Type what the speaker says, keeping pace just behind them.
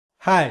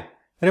Hi,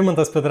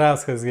 Rimantas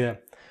Petrauskas here.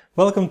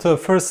 Welcome to the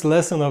first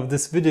lesson of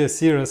this video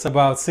series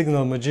about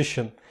Signal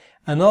Magician,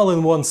 an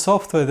all-in-one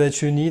software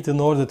that you need in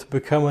order to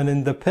become an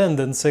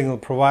independent signal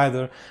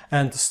provider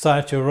and to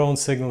start your own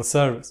signal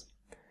service.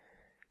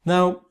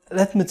 Now,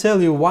 let me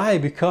tell you why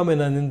becoming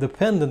an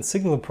independent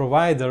signal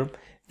provider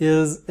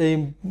is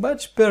a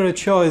much better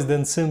choice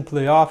than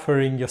simply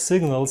offering your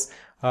signals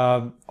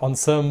on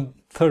some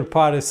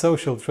third-party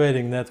social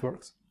trading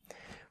networks.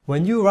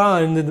 When you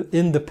are an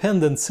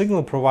independent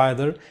signal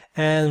provider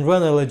and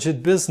run a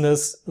legit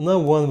business, no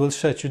one will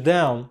shut you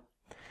down.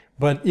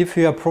 But if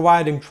you are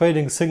providing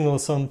trading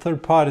signals on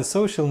third-party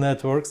social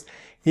networks,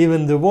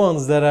 even the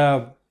ones that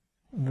are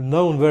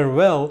known very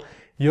well,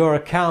 your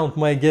account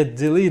might get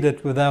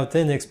deleted without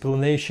any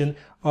explanation,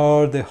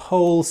 or the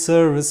whole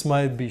service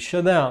might be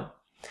shut down.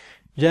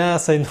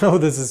 Yes, I know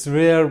this is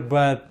rare,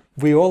 but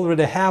we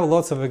already have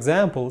lots of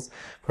examples.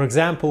 For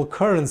example,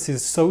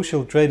 Currensee's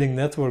social trading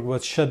network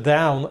was shut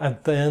down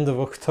at the end of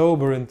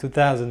October in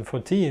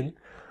 2014.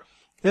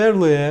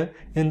 Earlier,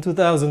 in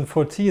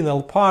 2014,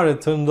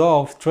 Alpari turned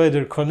off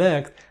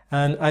TraderConnect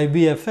and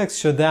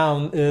IBFX shut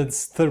down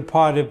its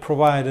third-party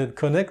provided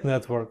Connect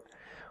network.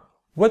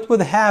 What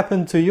would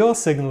happen to your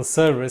signal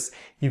service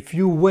if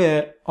you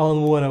were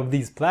on one of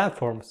these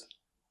platforms?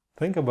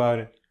 Think about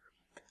it.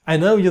 I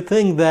know you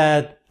think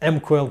that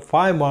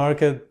MQL5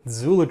 Market,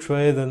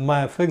 ZuluTrade and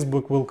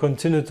MyFXbook will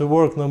continue to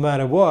work no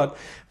matter what,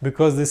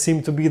 because they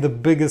seem to be the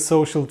biggest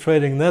social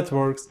trading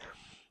networks.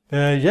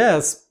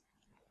 Yes,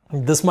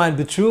 this might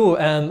be true,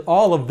 and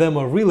all of them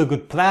are really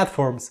good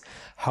platforms.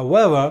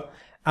 However,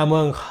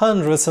 among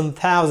hundreds and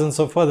thousands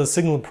of other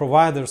signal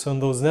providers on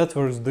those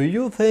networks, do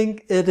you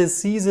think it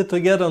is easy to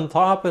get on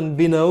top and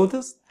be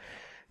noticed?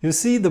 You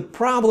see, the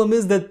problem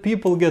is that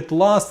people get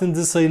lost in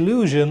this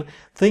illusion,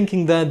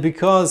 thinking that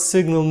because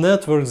signal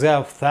networks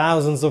have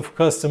thousands of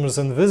customers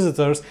and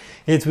visitors,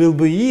 it will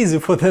be easy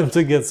for them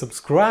to get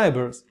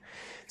subscribers.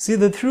 See,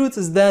 the truth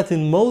is that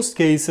in most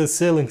cases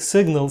selling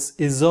signals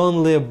is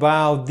only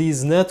about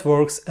these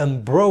networks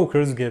and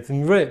brokers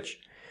getting rich.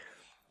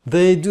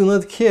 They do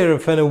not care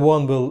if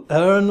anyone will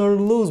earn or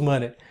lose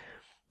money.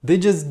 They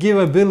just give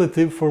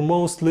ability for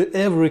mostly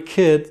every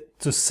kid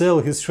to sell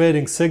his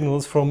trading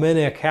signals from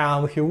any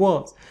account he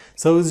wants.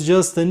 So it's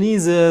just as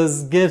easy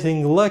as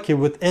getting lucky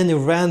with any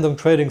random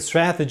trading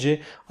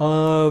strategy,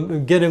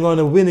 getting on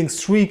a winning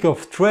streak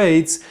of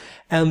trades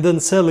and then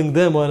selling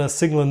them on a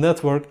signal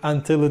network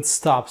until it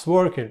stops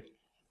working.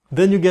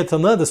 Then you get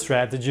another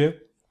strategy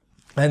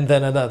and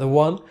then another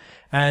one,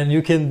 and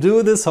you can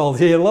do this all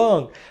day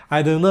long.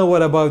 I don't know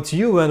what about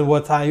you and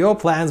what are your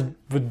plans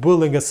with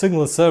building a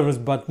signal service,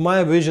 but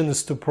my vision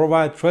is to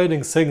provide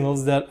trading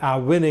signals that are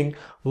winning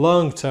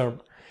long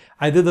term.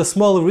 I did a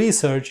small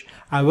research.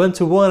 I went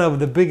to one of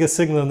the biggest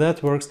signal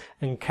networks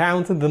and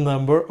counted the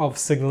number of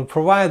signal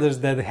providers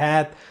that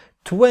had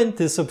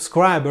 20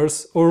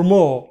 subscribers or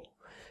more.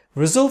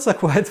 Results are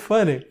quite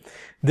funny.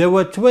 There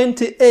were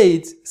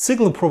 28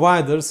 signal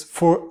providers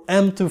for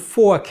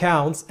MT4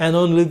 accounts and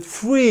only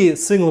 3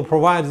 signal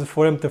providers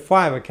for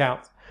MT5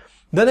 accounts.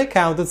 Then I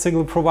counted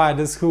signal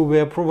providers who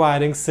were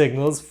providing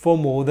signals for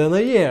more than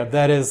a year,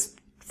 that is,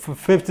 for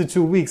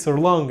 52 weeks or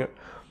longer.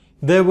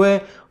 There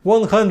were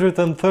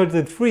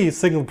 133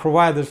 signal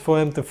providers for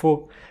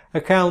MT4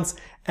 accounts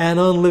and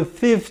only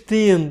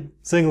 15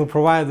 signal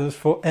providers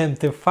for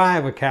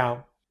MT5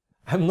 accounts.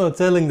 I'm not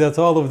telling that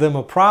all of them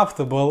are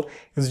profitable,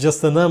 it's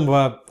just a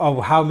number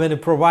of how many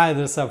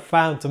providers have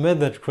found to meet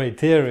that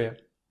criteria.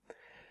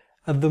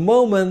 At the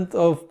moment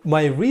of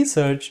my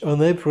research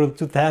on April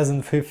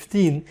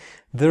 2015,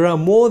 there are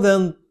more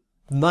than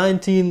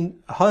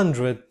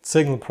 1900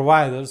 signal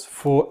providers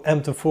for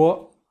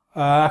MT4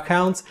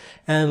 accounts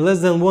and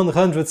less than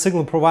 100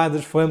 signal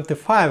providers for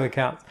MT5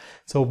 accounts.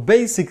 So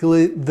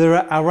basically there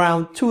are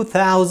around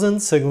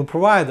 2000 signal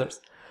providers.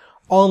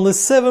 Only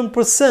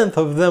 7%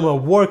 of them are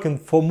working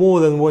for more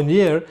than 1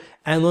 year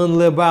and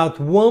only about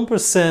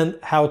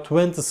 1% have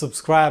 20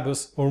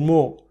 subscribers or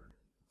more.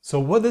 So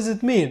what does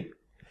it mean?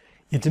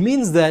 It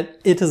means that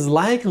it is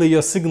likely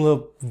your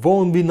signal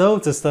won't be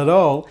noticed at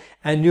all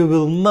and you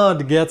will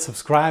not get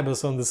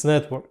subscribers on this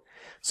network.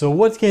 So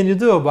what can you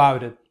do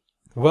about it?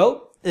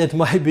 Well, it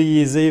might be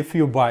easy if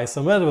you buy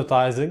some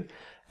advertising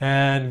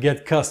and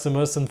get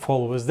customers and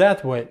followers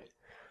that way.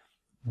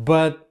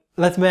 But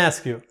let me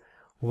ask you,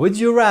 would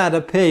you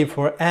rather pay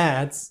for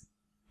ads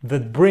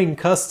that bring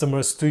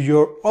customers to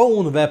your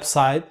own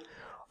website,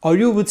 or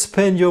you would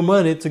spend your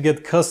money to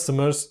get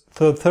customers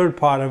to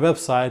third-party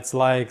websites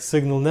like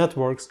signal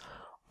networks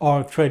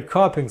or trade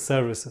copying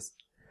services?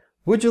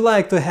 Would you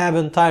like to have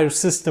an entire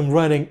system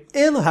running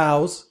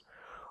in-house,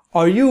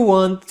 or you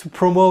want to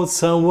promote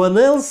someone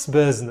else's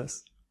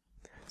business?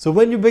 So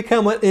when you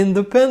become an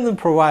independent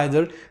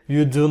provider,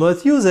 you do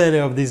not use any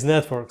of these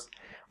networks,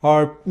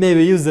 or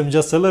maybe use them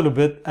just a little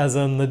bit as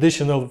an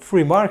additional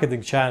free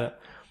marketing channel.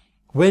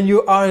 When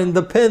you are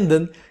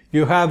independent,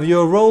 you have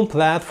your own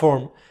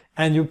platform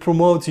and you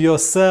promote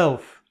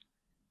yourself.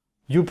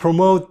 You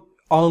promote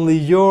only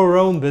your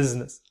own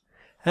business.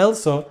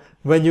 Also,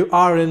 when you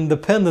are an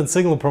independent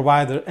signal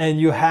provider and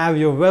you have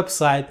your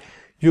website,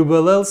 you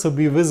will also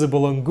be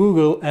visible on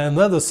Google and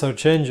other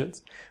search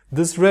engines.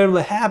 This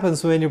rarely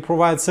happens when you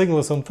provide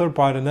signals on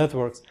third-party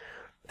networks.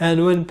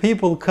 And when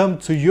people come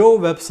to your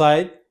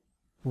website,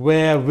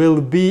 where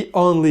will be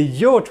only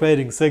your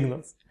trading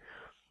signals,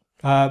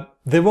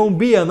 there won't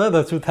be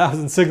another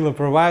 2,000 signal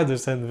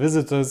providers, and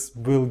visitors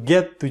will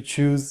get to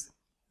choose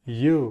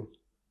you.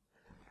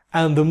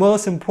 And the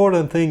most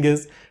important thing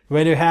is,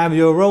 when you have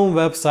your own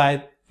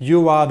website,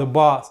 you are the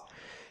boss.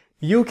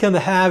 You can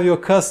have your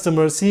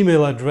customer's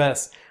email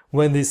address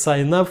when they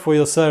sign up for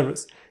your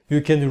service.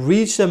 You can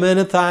reach them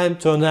anytime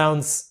to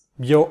announce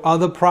your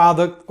other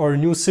product or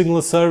new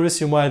signal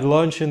service you might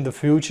launch in the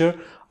future,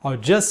 or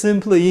just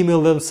simply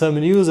email them some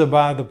news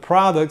about the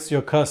products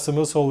your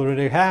customers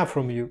already have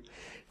from you.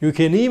 You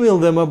can email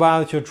them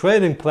about your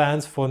trading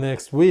plans for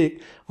next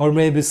week, or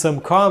maybe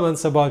some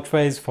comments about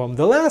trades from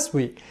the last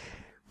week.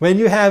 When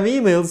you have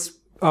emails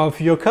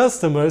of your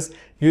customers,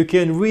 you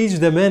can reach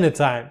them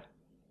anytime.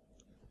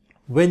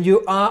 When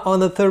you are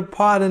on a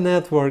third-party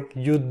network,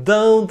 you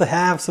don't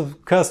have some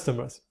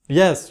customers.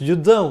 Yes, you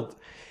don't.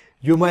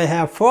 You might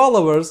have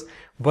followers,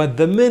 but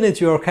the minute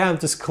your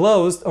account is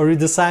closed or you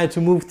decide to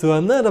move to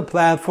another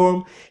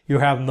platform, you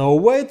have no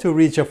way to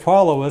reach your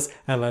followers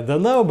and let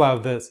them know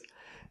about this.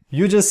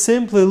 You just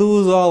simply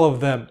lose all of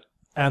them.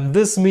 And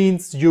this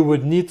means you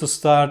would need to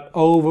start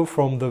over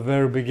from the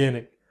very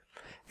beginning.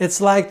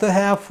 It's like to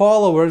have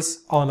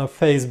followers on a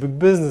Facebook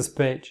business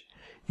page.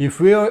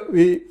 If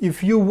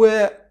you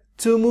were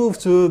to move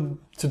to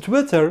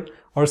Twitter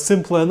or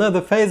simply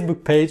another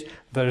Facebook page,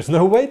 there is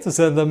no way to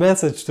send a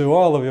message to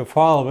all of your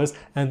followers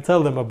and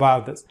tell them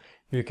about this.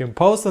 You can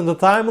post on the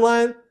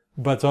timeline,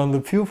 but only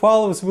a few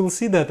followers will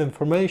see that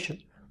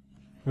information.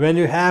 When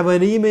you have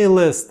an email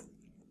list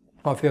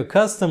of your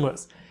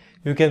customers,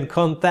 you can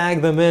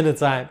contact them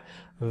anytime.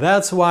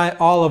 That's why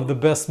all of the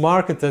best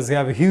marketers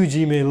have a huge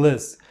email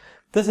list.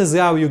 This is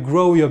how you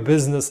grow your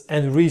business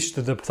and reach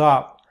to the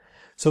top.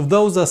 So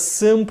those are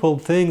simple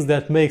things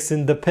that makes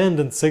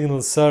independent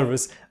signal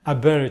service a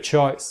better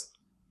choice.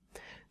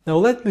 Now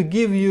let me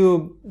give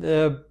you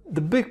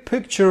the big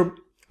picture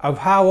of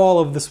how all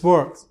of this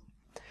works.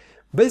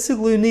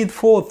 Basically, you need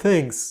 4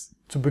 things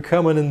to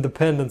become an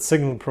independent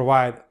signal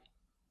provider.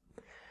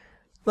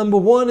 Number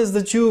 1 is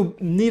that you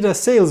need a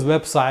sales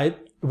website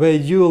where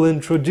you will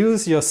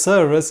introduce your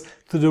service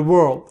to the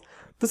world.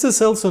 This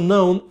is also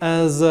known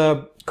as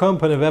a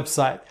company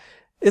website.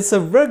 It's a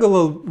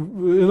regular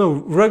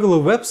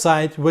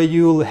website where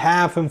you'll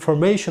have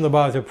information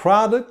about your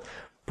product,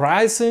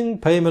 pricing,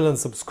 payment and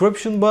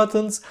subscription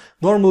buttons.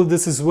 Normally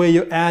this is where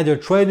you add your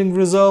trading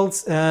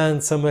results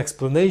and some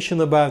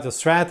explanation about your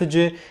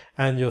strategy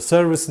and your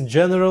service in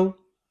general.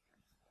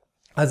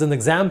 As an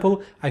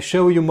example, I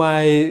show you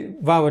my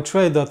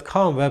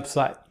TraderConnect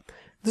website.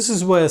 This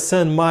is where I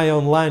send my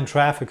online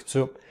traffic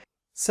to.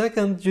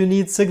 Second, you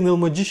need Signal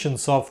Magician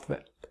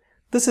software.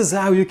 This is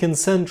how you can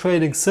send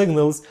trading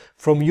signals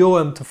from your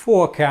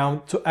MT4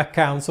 account to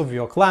accounts of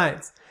your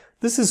clients.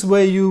 This is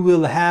where you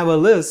will have a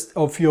list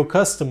of your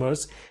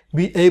customers,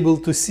 be able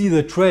to see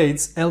the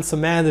trades, also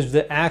manage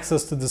the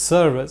access to the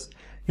service.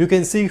 You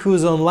can see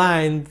who's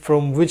online,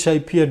 from which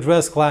IP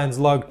address clients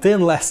logged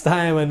in last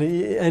time, and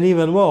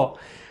even more.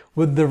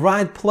 With the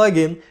right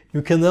plugin,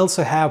 you can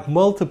also have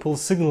multiple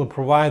signal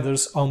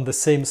providers on the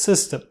same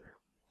system.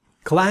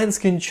 Clients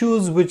can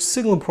choose which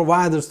signal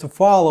providers to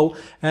follow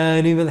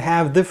and even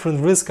have different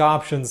risk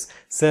options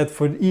set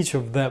for each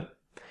of them.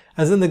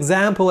 As an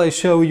example, I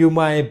show you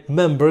my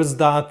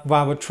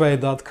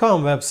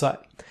members.vavatrade.com website.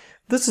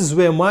 This is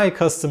where my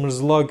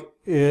customers log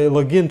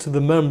into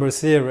the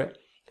members area.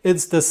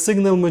 It's the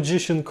Signal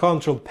Magician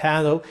control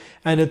panel,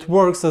 and it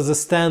works as a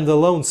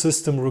standalone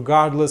system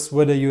regardless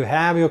whether you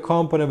have your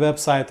company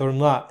website or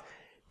not.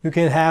 You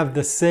can have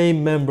the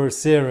same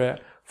members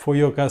area for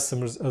your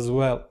customers as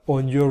well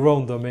on your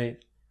own domain.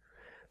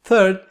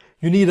 Third,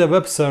 you need a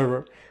web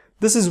server.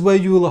 This is where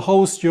you will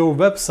host your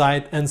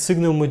website and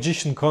Signal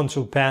Magician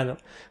control panel.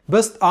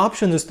 Best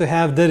option is to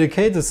have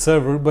dedicated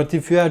server, but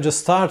if you are just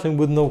starting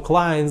with no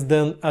clients,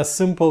 then a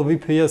simple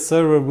VPS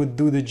server would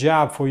do the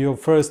job for your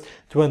first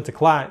 20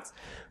 clients.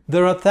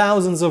 There are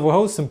thousands of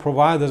hosting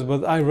providers,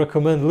 but I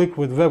recommend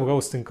Liquid Web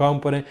Hosting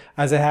Company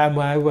as I have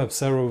my web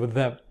server with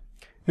them.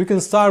 You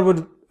can start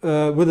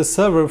with a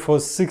server for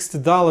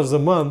 $60 a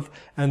month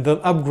and then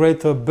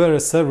upgrade to a better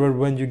server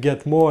when you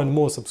get more and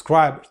more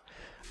subscribers.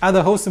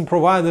 Other hosting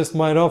providers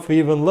might offer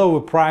even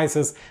lower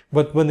prices,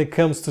 but when it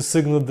comes to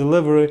signal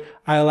delivery,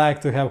 I like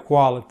to have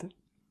quality.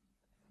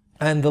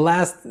 And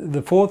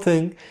the fourth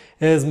thing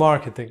is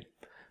marketing.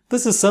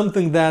 This is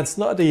something that's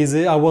not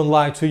easy, I won't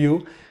lie to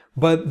you,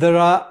 but there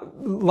are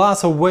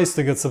lots of ways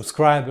to get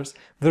subscribers.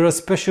 There are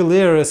special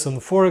areas on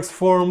Forex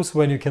forums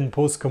when you can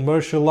post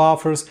commercial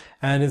offers,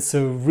 and it's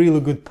a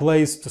really good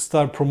place to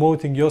start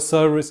promoting your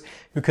service.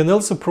 You can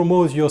also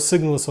promote your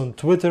signals on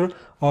Twitter,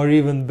 or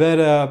even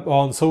better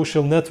on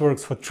social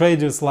networks for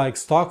traders like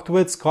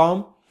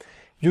StockTwits.com.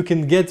 You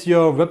can get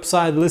your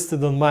website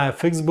listed on my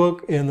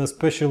Facebook in a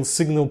special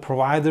Signal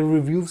Provider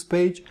Reviews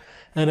page.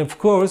 And of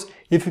course,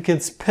 if you can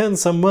spend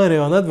some money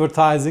on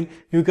advertising,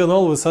 you can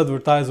always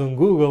advertise on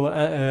Google,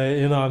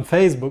 on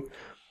Facebook.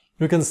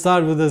 You can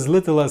start with as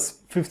little as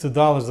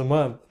 $50 a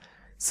month.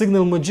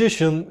 Signal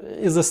Magician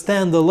is a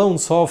standalone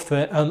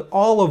software, and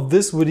all of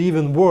this would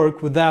even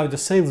work without a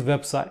sales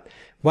website.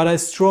 But I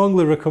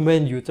strongly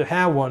recommend you to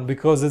have one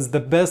because it's the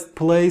best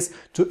place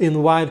to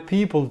invite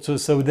people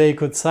so they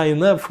could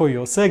sign up for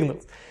your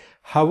signals.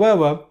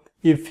 However,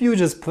 if you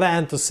just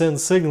plan to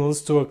send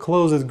signals to a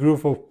closed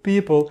group of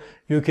people,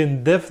 you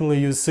can definitely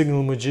use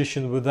Signal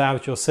Magician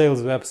without your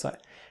sales website.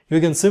 You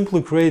can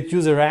simply create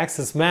user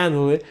access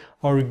manually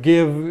or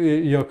give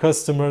your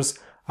customers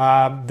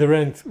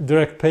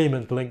direct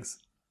payment links.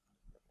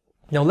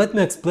 Now let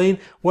me explain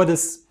what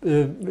is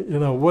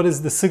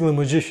the Signal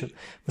Magician.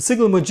 The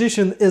Signal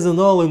Magician is an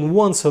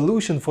all-in-one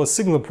solution for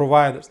signal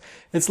providers.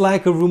 It's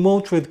like a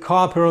remote trade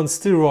copy on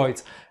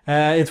steroids.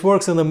 It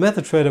works on a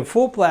MetaTrader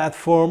 4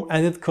 platform,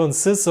 and it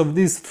consists of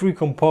these three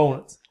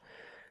components.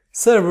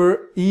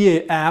 Server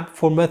EA app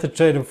for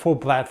MetaTrader 4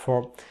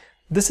 platform.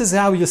 This is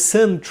how you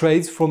send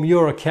trades from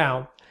your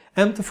account.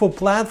 MT4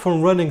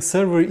 platform running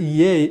server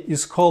EA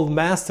is called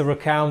master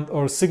account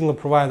or signal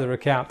provider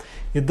account.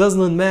 It does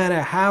not matter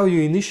how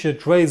you initiate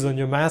trades on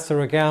your master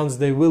accounts,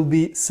 they will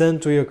be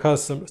sent to your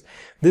customers.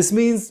 This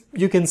means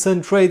you can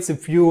send trades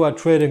if you are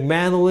trading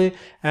manually,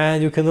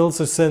 and you can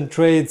also send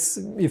trades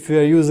if you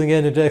are using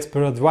any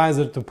expert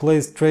advisor to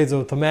place trades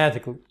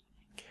automatically.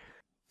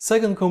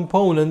 Second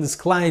component is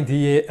client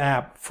EA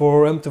app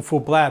for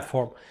MT4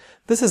 platform.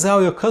 This is how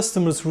your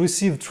customers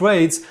receive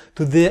trades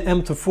to their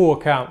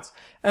MT4 accounts.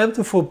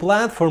 MT4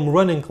 platform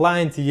running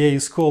client EA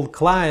is called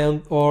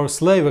client or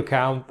slave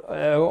account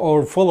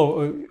or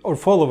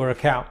follower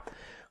account.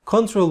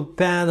 Control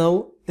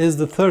panel is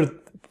the third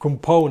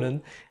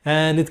component,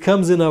 and it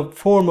comes in a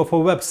form of a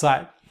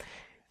website.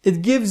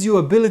 It gives you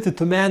ability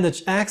to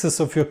manage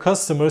access of your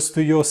customers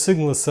to your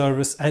Signal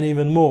service and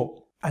even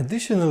more.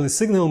 Additionally,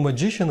 Signal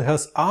Magician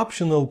has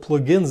optional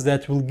plugins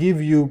that will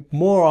give you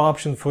more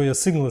options for your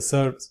Signal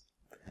service.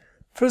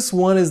 First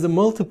one is the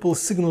Multiple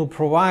Signal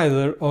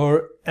Provider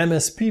or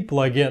MSP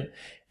plugin.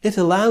 It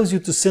allows you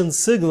to send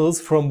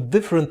signals from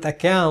different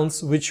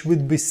accounts which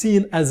would be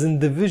seen as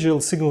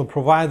individual signal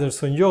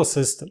providers on your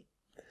system.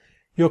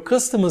 Your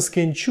customers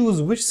can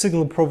choose which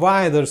signal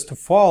providers to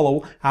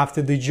follow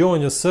after they join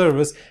your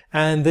service,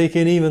 and they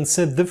can even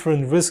set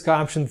different risk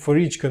options for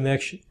each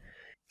connection.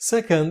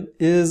 Second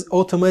is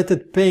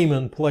automated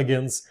payment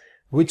plugins,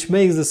 which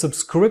makes the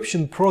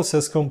subscription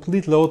process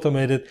completely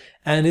automated,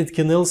 and it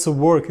can also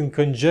work in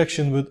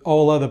conjunction with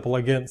all other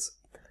plugins.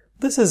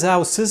 This is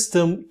how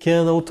system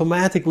can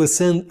automatically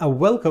send a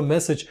welcome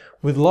message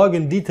with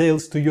login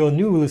details to your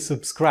newly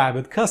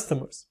subscribed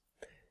customers.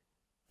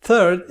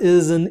 Third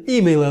is an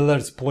email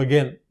alerts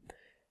plugin,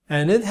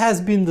 and it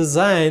has been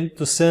designed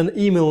to send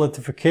email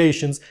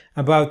notifications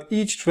about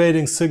each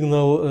trading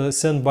signal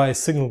sent by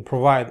signal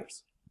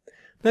providers.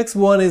 Next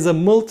one is a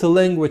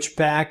multi-language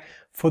pack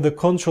for the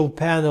control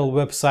panel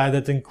website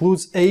that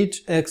includes 8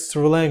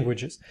 extra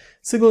languages.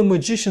 Signal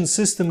Magician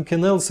system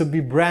can also be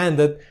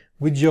branded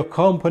with your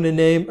company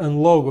name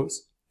and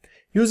logos.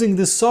 Using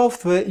this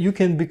software, you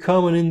can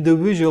become an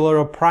individual or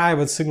a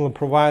private signal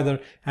provider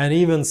and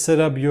even set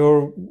up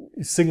your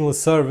signal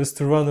service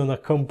to run on a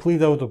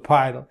complete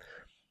autopilot.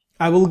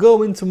 I will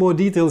go into more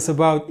details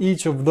about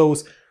each of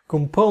those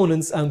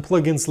components and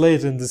plugins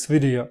later in this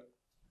video.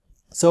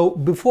 So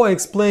before I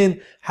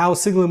explain how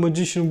Signal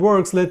Magician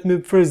works, let me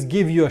first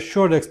give you a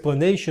short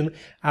explanation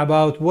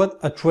about what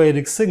a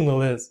trading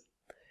signal is.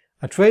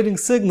 A trading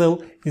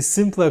signal is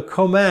simply a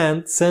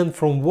command sent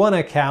from one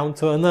account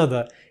to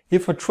another.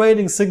 If a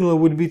trading signal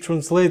would be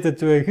translated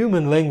to a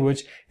human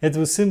language, it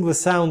would simply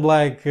sound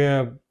like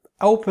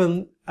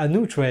open a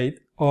new trade,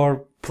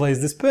 or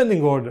place this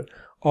pending order,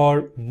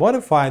 or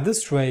modify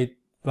this trade,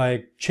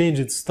 like change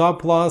its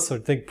stop loss or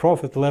take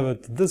profit level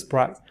to this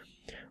price,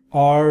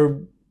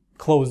 or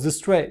close this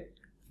trade.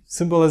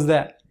 Simple as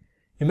that.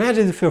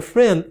 Imagine if your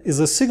friend is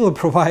a signal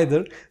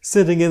provider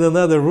sitting in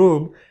another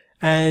room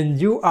and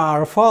you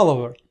are a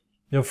follower.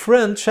 Your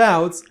friend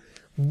shouts,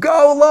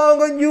 "Go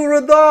long on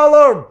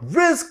euro-dollar,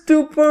 risk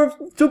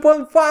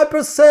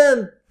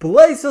 2.5%,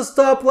 place a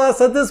stop loss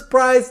at this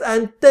price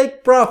and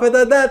take profit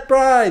at that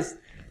price."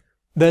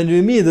 Then you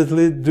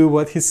immediately do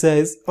what he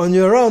says on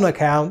your own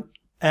account,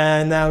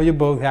 and now you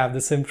both have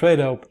the same trade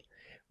open.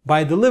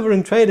 By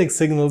delivering trading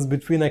signals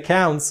between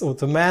accounts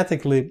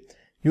automatically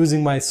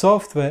using my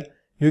software,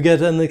 you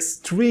get an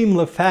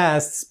extremely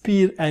fast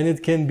speed, and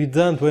it can be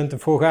done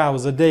 24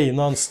 hours a day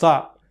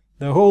non-stop.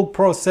 The whole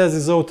process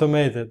is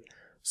automated,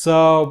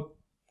 so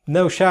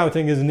no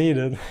shouting is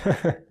needed.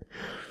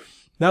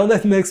 Now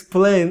let me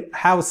explain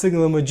how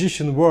Signal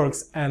Magician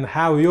works and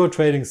how your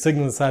trading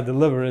signals are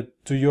delivered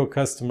to your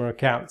customer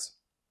accounts.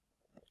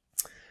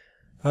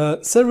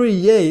 Server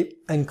EA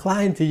and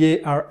Client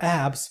EA are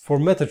apps for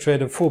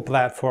MetaTrader 4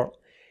 platform.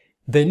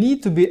 They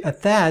need to be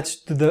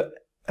attached to the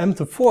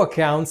MT4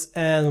 accounts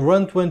and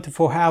run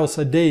 24 hours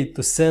a day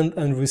to send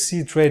and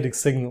receive trading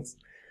signals.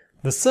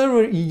 The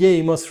server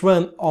EA must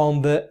run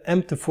on the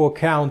MT4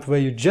 account where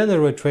you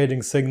generate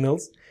trading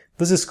signals.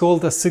 This is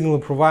called a signal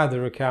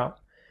provider account.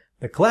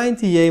 The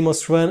client EA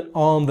must run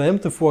on the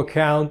MT4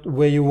 account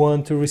where you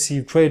want to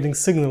receive trading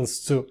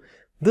signals to.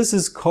 This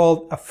is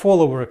called a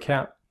follower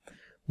account.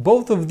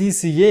 Both of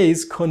these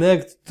EAs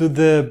connect to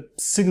the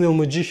Signal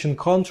Magician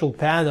control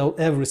panel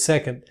every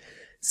second.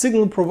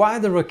 Signal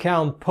provider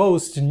account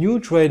posts new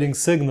trading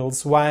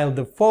signals while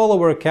the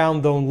follower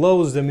account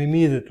downloads them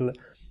immediately.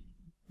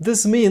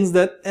 This means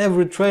that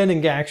every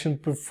trading action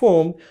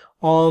performed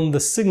on the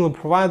signal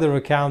provider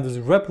account is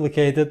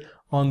replicated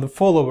on the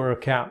follower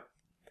account.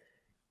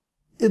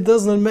 It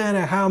doesn't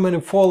matter how many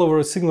follower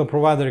or signal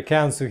provider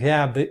accounts you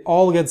have, they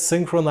all get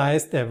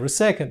synchronized every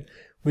second,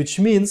 which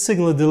means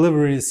signal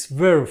delivery is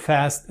very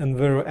fast and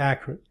very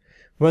accurate.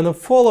 When a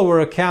follower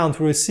account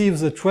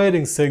receives a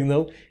trading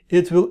signal,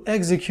 it will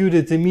execute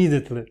it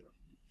immediately.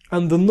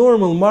 Under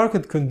normal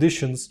market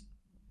conditions,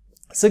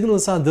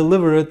 signals are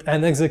delivered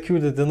and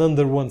executed in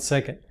under 1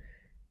 second.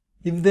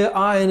 If there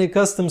are any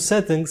custom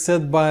settings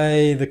set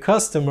by the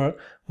customer,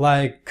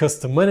 like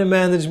custom money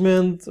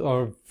management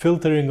or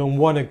filtering on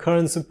one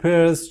currency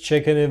pairs,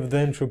 checking if the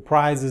entry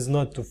price is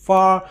not too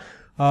far,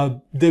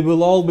 they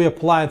will all be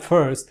applied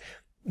first.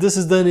 This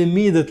is done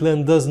immediately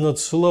and does not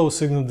slow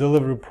signal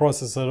delivery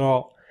process at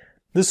all.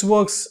 This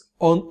works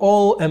on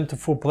all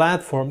MT4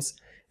 platforms.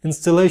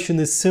 Installation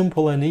is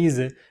simple and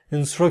easy.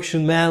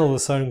 Instruction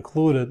manuals are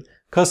included.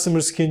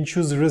 Customers can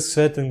choose a risk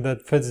setting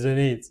that fits their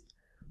needs.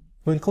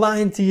 When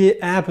client EA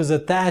app is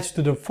attached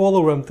to the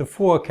follower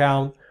MT4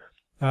 account,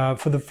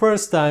 for the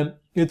first time,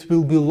 it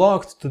will be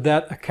locked to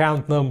that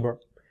account number.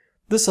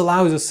 This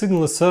allows a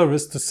signal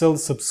service to sell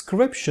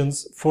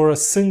subscriptions for a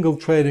single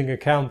trading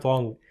account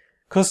only.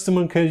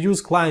 Customer can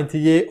use client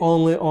EA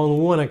only on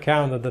one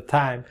account at a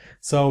time,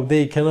 so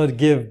they cannot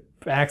give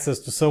access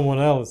to someone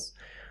else.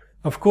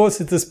 Of course,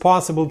 it is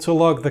possible to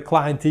lock the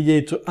client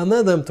EA to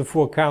another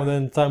MT4 account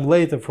anytime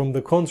later from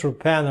the control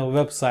panel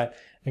website,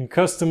 and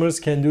customers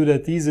can do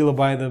that easily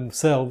by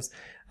themselves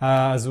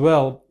as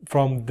well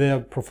from their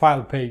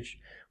profile page.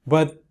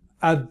 But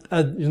at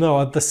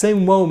the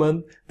same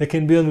moment, there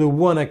can be only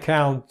one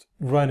account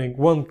running,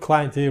 one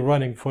client EA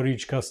running for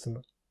each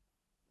customer.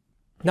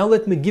 Now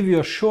let me give you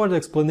a short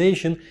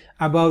explanation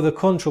about the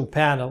control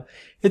panel.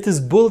 It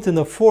is built in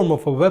the form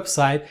of a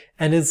website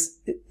and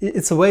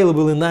it's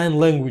available in 9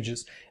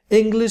 languages: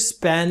 English,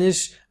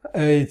 Spanish,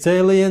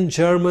 Italian,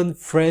 German,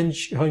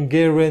 French,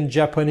 Hungarian,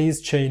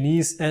 Japanese,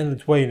 Chinese, and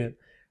Lithuanian.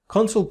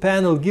 Control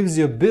panel gives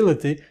you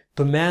ability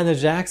to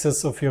manage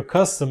access of your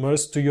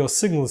customers to your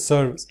signal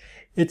service.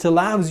 It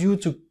allows you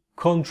to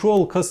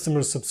control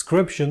customer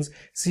subscriptions,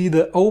 see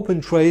the open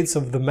trades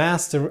of the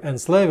master and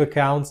slave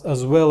accounts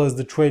as well as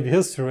the trade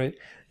history.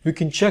 You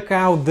can check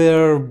out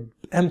their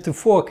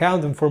MT4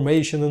 account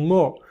information and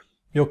more.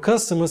 Your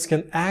customers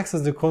can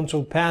access the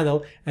control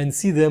panel and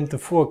see the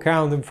MT4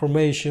 account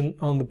information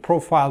on the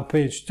profile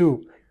page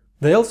too.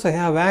 They also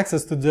have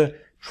access to the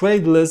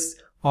trade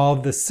list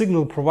of the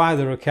signal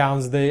provider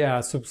accounts they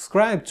are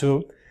subscribed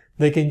to.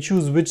 They can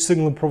choose which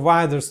signal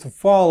providers to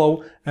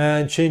follow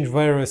and change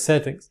various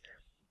settings.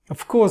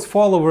 Of course,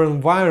 follower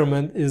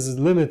environment is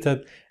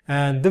limited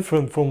and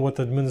different from what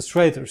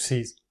administrator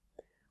sees.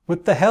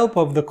 With the help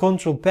of the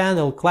control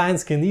panel,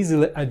 clients can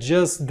easily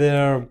adjust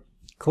their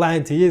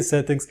client EA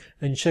settings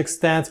and check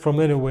stats from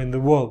anywhere in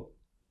the world.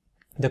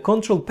 The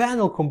control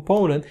panel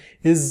component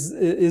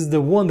is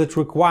the one that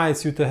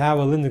requires you to have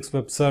a Linux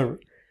web server.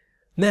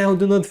 Now,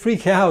 do not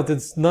freak out,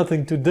 it's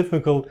nothing too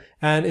difficult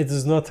and it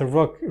is not a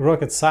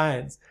rocket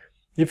science.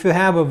 If you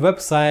have a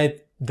website,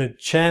 the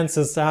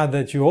chances are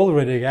that you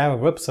already have a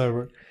web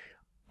server.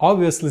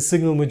 Obviously,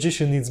 Signal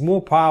Magician needs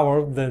more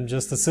power than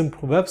just a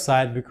simple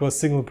website because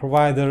signal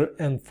provider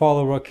and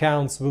follower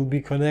accounts will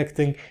be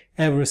connecting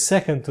every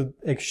second to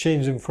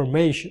exchange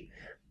information.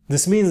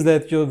 This means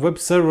that your web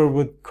server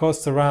would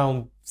cost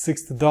around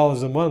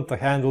 $60 a month to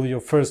handle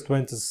your first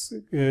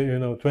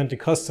 20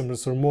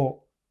 customers or more.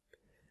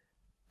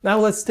 Now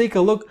let's take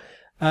a look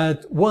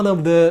at one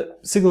of the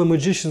Signal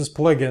Magician's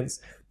plugins,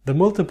 the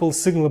Multiple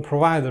Signal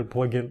Provider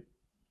plugin.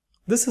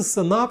 This is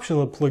an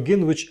optional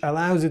plugin which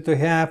allows you to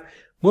have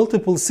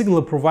multiple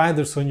signal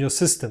providers on your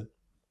system.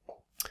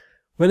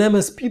 When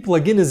MSP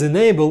plugin is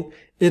enabled,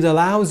 it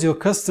allows your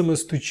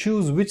customers to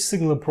choose which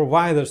signal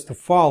providers to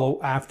follow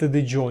after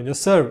they join your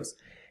service.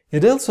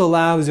 It also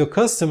allows your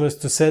customers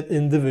to set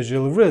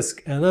individual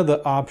risk and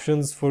other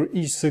options for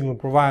each signal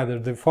provider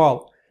they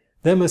follow.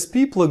 The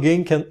MSP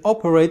plugin can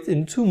operate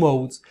in 2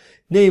 modes,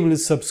 namely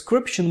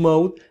subscription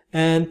mode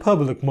and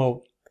public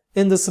mode.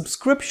 In the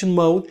subscription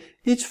mode,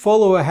 each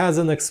follower has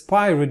an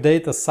expiry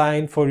date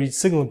assigned for each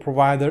signal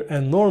provider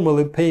and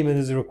normally payment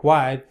is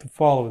required to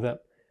follow them.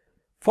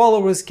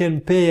 Followers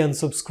can pay and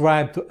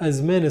subscribe to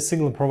as many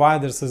signal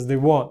providers as they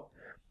want.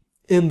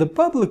 In the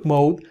public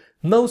mode,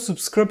 no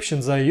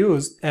subscriptions are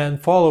used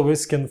and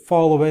followers can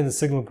follow any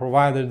signal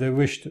provider they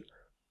wish to.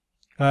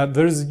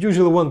 There is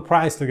usually one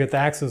price to get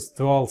access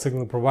to all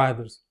signal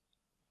providers.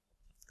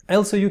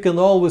 Also, you can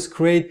always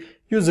create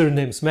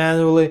usernames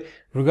manually,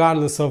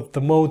 regardless of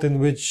the mode in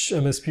which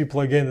MSP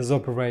plugin is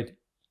operating.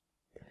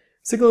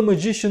 Signal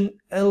Magician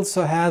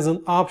also has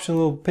an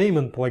optional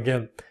payment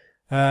plugin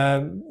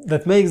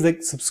that makes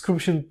the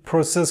subscription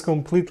process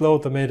completely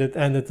automated,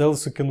 and it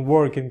also can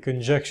work in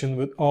conjunction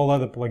with all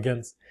other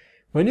plugins.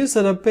 When you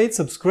set up paid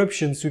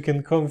subscriptions, you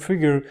can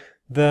configure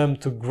them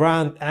to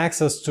grant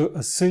access to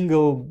a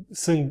single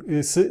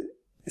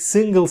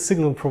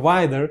signal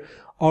provider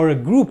or a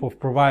group of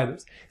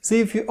providers. See,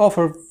 if you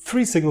offer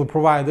 3 signal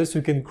providers,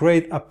 you can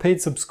create a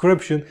paid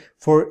subscription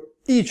for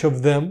each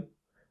of them,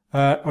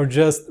 or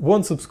just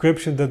one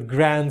subscription that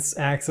grants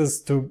access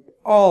to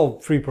all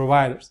 3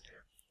 providers.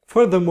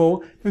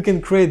 Furthermore, you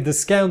can create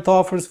discount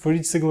offers for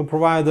each signal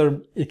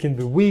provider. It can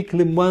be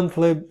weekly,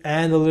 monthly,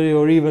 annually,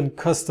 or even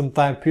custom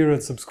time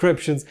period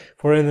subscriptions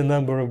for any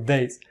number of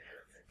days.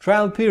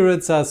 Trial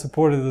periods are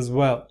supported as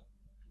well.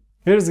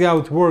 Here's how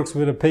it works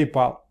with a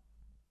PayPal.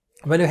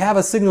 When you have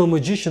a Signal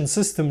Magician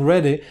system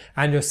ready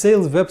and your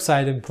sales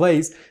website in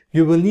place,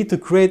 you will need to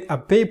create a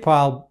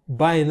PayPal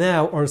Buy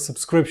Now or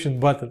subscription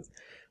button.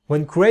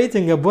 When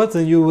creating a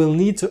button, you will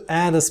need to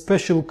add a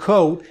special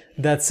code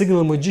that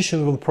Signal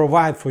Magician will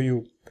provide for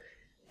you.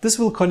 This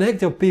will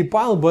connect your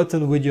PayPal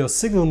button with your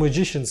Signal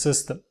Magician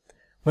system.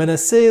 When a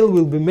sale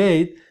will be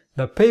made,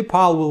 the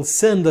PayPal will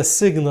send a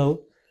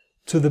signal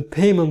to the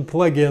payment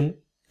plugin,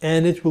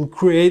 and it will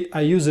create a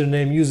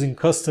username using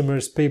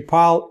customer's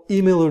PayPal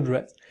email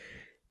address.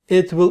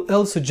 It will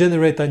also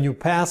generate a new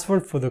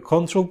password for the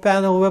control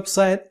panel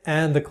website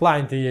and the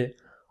client EA.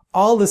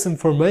 All this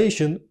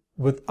information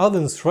with other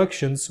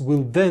instructions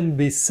will then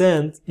be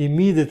sent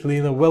immediately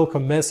in a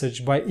welcome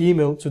message by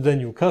email to the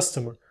new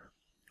customer.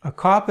 A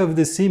copy of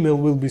this email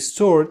will be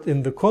stored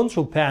in the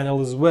control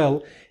panel as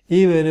well,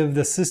 even if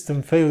the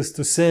system fails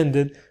to send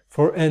it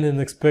for any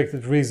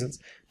unexpected reasons.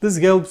 This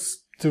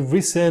helps to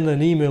resend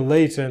an email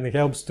later, and it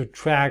helps to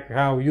track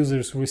how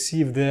users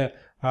receive their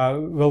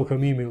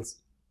welcome emails.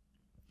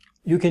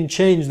 You can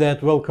change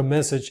that welcome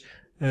message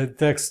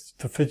text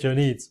to fit your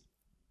needs.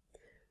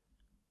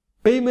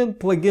 Payment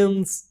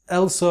plugins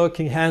also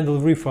can handle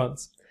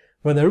refunds.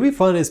 When a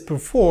refund is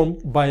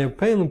performed by a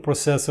payment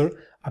processor,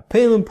 a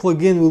payment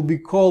plugin will be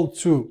called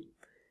too.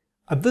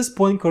 At this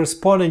point,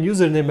 corresponding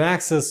username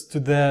access to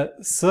the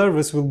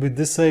service will be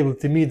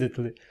disabled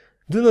immediately.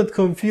 Do not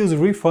confuse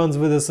refunds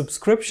with a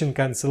subscription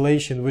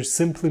cancellation, which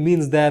simply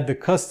means that the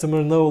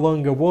customer no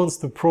longer wants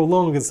to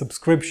prolong a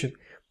subscription.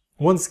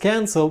 Once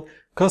cancelled,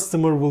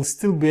 customer will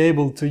still be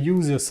able to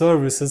use your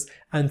services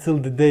until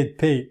the date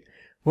paid.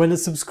 When a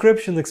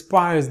subscription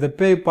expires, the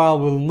PayPal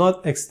will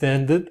not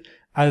extend it,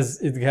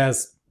 as it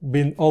has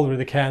been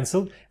already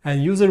cancelled,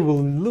 and user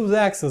will lose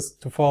access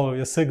to follow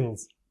your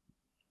signals.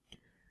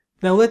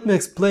 Now let me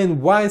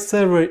explain why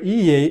server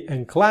EA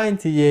and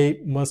client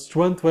EA must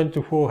run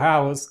 24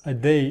 hours a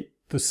day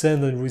to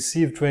send and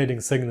receive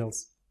trading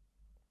signals.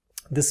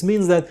 This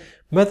means that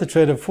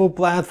MetaTrader 4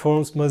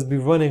 platforms must be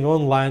running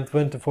online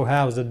 24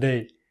 hours a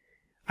day.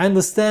 I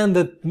understand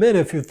that many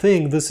of you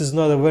think this is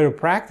not a very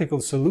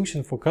practical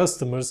solution for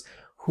customers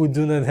who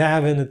do not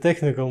have any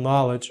technical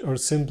knowledge or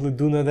simply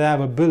do not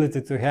have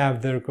ability to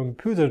have their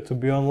computer to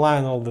be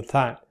online all the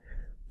time.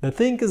 The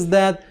thing is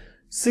that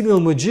Signal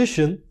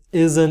Magician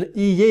is an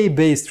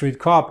EA-based trade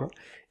copper.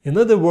 In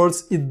other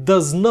words, it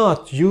does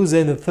not use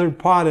any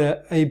third-party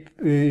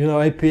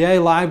API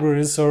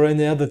libraries or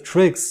any other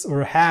tricks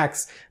or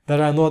hacks that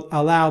are not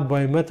allowed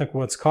by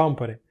MetaQuad's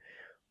company.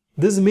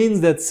 This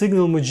means that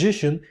Signal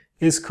Magician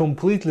is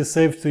completely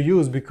safe to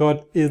use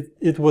because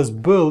it was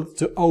built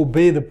to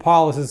obey the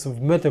policies of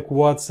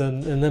MetaQuads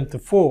and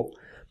MT4.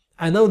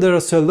 I know there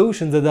are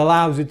solutions that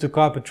allows you to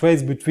copy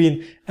trades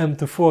between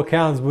MT4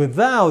 accounts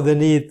without the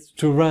need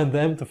to run the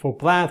MT4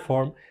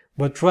 platform,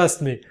 but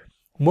trust me,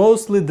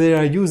 mostly they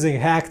are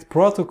using hacked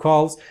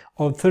protocols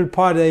or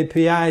third-party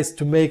APIs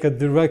to make a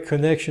direct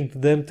connection to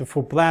the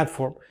MT4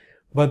 platform.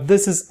 But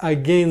this is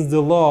against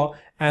the law,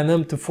 and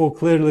MT4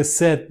 clearly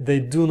said they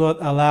do not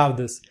allow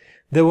this.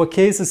 There were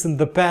cases in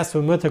the past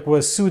where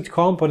MetaQuad sued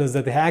companies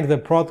that hacked the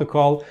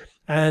protocol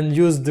and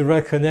used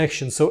direct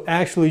connection. So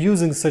actually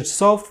using such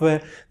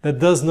software that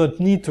does not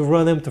need to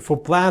run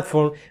MT4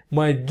 platform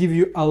might give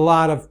you a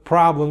lot of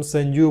problems,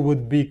 and you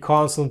would be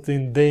constantly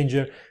in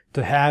danger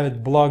to have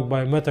it blocked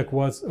by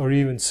MetaQuad or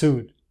even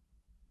sued.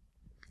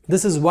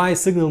 This is why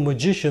Signal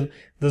Magician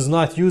does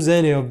not use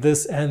any of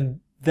this, and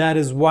that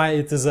is why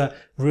it is a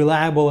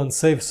reliable and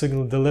safe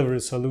signal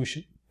delivery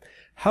solution.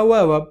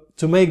 However,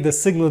 to make the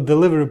signal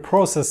delivery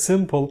process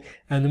simple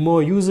and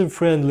more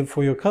user-friendly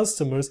for your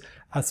customers,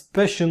 a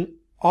special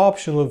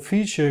optional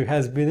feature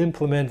has been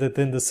implemented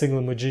in the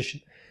Signal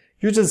Magician.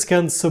 Users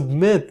can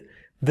submit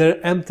their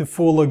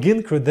MT4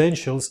 login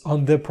credentials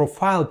on the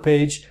profile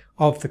page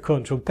of the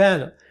control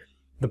panel.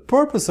 The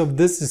purpose of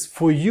this is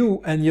for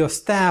you and your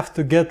staff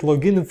to get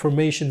login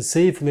information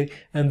safely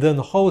and then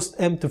host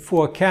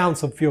MT4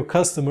 accounts of your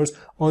customers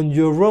on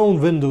your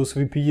own Windows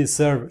VPE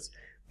servers.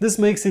 This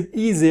makes it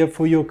easier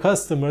for your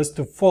customers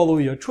to follow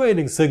your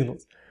trading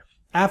signals.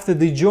 After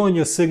they join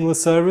your signal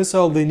service,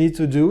 all they need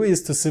to do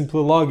is to simply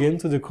log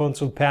into the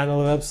control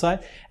panel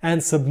website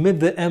and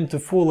submit the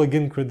M24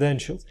 login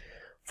credentials.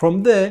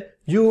 From there,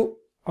 you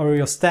or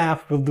your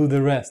staff will do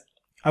the rest.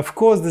 Of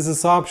course, this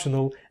is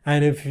optional,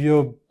 and if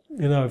your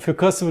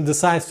customer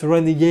decides to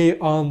run EA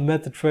on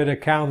MetaTrader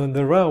account on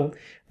their own,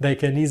 they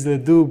can easily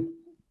do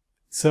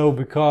so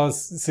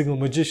because Signal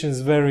Magician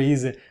is very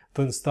easy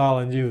to install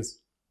and use.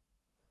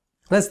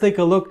 Let's take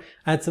a look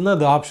at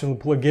another optional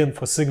plugin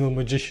for Signal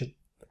Magician.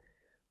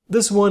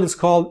 This one is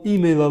called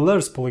Email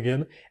Alerts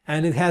plugin,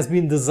 and it has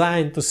been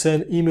designed to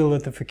send email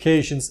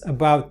notifications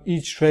about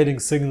each trading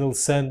signal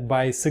sent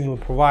by signal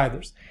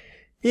providers.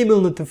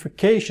 Email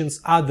notifications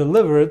are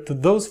delivered to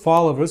those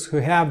followers who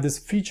have this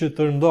feature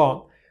turned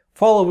on.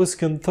 Followers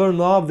can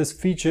turn off this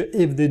feature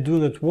if they do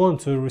not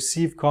want to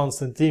receive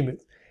constant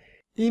emails.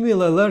 Email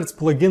Alerts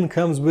plugin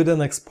comes with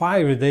an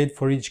expiry date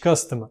for each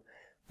customer.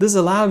 This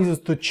allows you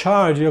to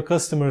charge your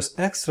customers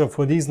extra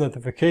for these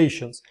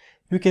notifications.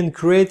 You can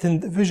create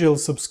individual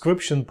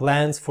subscription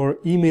plans for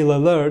email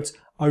alerts,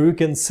 or you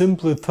can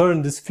simply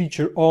turn this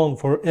feature on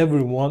for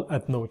everyone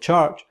at no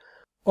charge.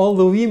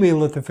 Although email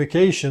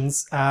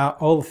notifications are an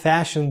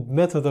old-fashioned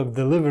method of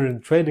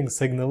delivering trading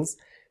signals,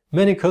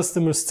 many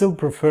customers still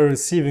prefer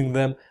receiving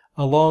them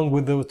along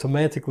with the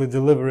automatically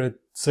delivered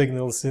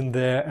signals in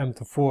their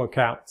M24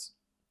 accounts.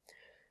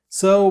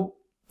 So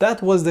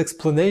that was the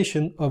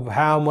explanation of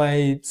how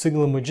my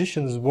Signal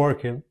Magician is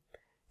working.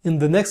 In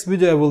the next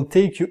video I will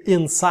take you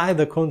inside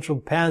the control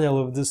panel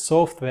of this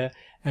software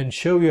and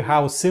show you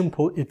how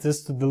simple it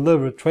is to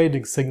deliver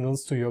trading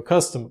signals to your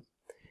customer.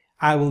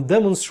 I will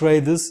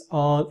demonstrate this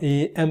on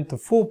a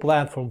M24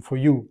 platform for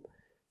you.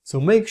 So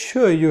make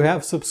sure you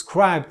have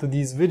subscribed to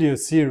these video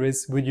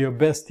series with your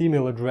best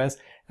email address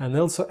and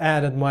also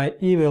added my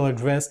email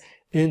address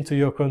into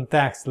your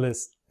contacts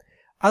list.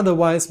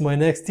 Otherwise, my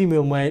next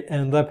email might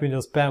end up in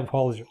your spam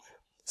folder.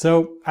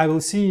 So I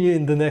will see you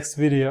in the next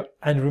video,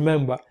 and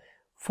remember,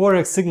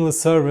 Forex signal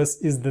service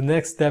is the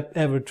next step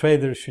every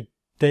trader should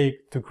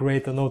take to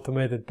create an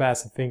automated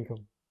passive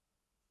income.